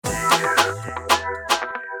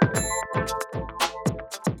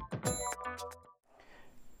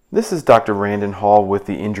This is Dr. Randon Hall with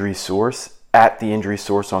The Injury Source, at The Injury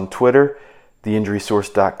Source on Twitter,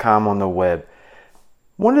 theinjurysource.com on the web. I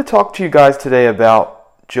wanted to talk to you guys today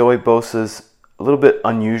about Joey Bosa's a little bit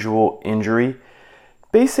unusual injury.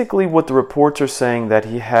 Basically, what the reports are saying that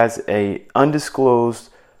he has an undisclosed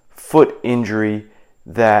foot injury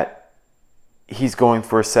that he's going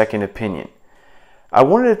for a second opinion. I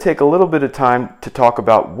wanted to take a little bit of time to talk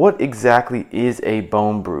about what exactly is a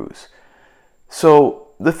bone bruise. So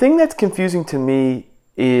the thing that's confusing to me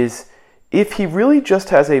is if he really just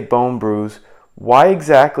has a bone bruise, why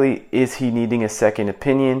exactly is he needing a second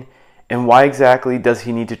opinion, and why exactly does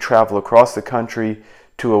he need to travel across the country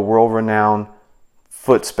to a world-renowned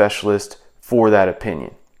foot specialist for that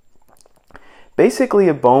opinion? Basically,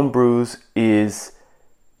 a bone bruise is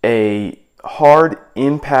a hard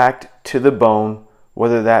impact to the bone,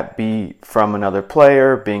 whether that be from another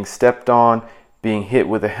player, being stepped on, being hit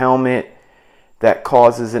with a helmet, that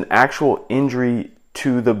causes an actual injury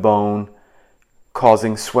to the bone,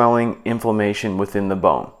 causing swelling, inflammation within the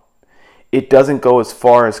bone. It doesn't go as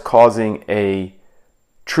far as causing a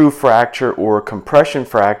true fracture or a compression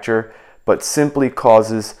fracture, but simply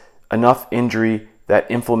causes enough injury that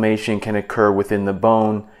inflammation can occur within the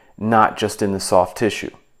bone, not just in the soft tissue.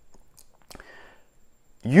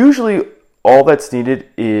 Usually, all that's needed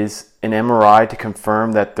is an MRI to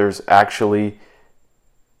confirm that there's actually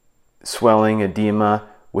swelling, edema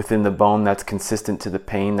within the bone that's consistent to the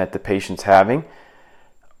pain that the patient's having.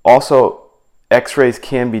 Also, x-rays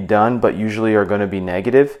can be done, but usually are going to be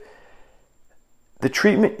negative. The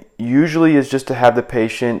treatment usually is just to have the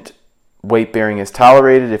patient weight bearing as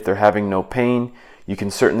tolerated. If they're having no pain, you can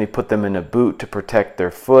certainly put them in a boot to protect their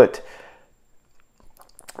foot.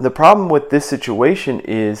 The problem with this situation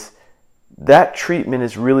is that treatment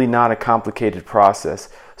is really not a complicated process,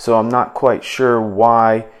 so I'm not quite sure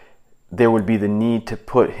why there would be the need to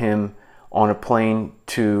put him on a plane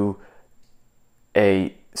to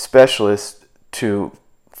a specialist to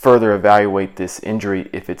further evaluate this injury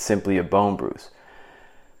if it's simply a bone bruise.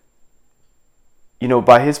 You know,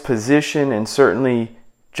 by his position and certainly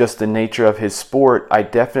just the nature of his sport, I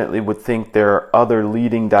definitely would think there are other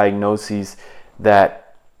leading diagnoses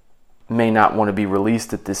that may not want to be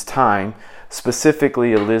released at this time,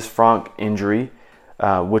 specifically a Lisfranc injury,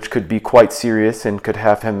 which could be quite serious and could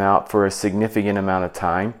have him out for a significant amount of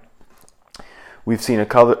time. We've seen a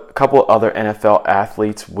couple other NFL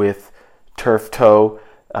athletes with turf toe.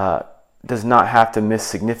 Does not have to miss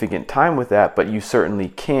significant time with that, but you certainly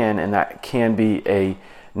can, and that can be a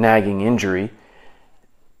nagging injury.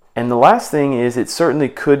 And the last thing is it certainly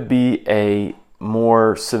could be a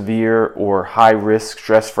more severe or high-risk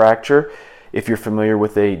stress fracture. If you're familiar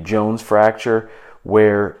with a Jones fracture,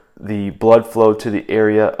 where the blood flow to the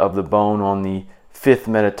area of the bone on the fifth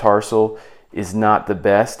metatarsal is not the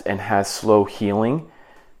best and has slow healing,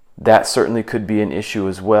 that certainly could be an issue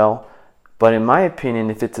as well. But in my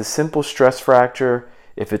opinion, if it's a simple stress fracture,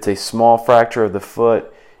 if it's a small fracture of the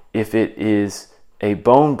foot, if it is a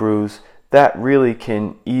bone bruise, that really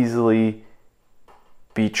can easily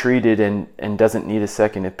be treated and doesn't need a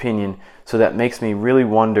second opinion. So that makes me really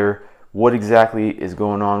wonder what exactly is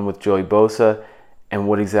going on with Joey Bosa and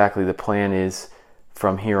what exactly the plan is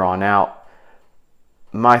from here on out.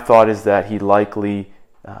 My thought is that he likely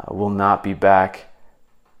will not be back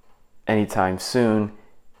anytime soon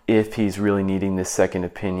if he's really needing this second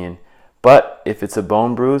opinion. But if it's a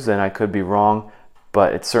bone bruise, then I could be wrong,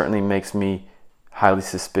 but it certainly makes me highly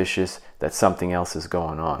suspicious that something else is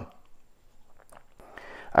going on.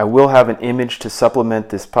 I will have an image to supplement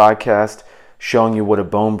this podcast showing you what a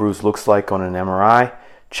bone bruise looks like on an MRI.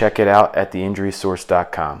 Check it out at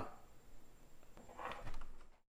theinjurysource.com.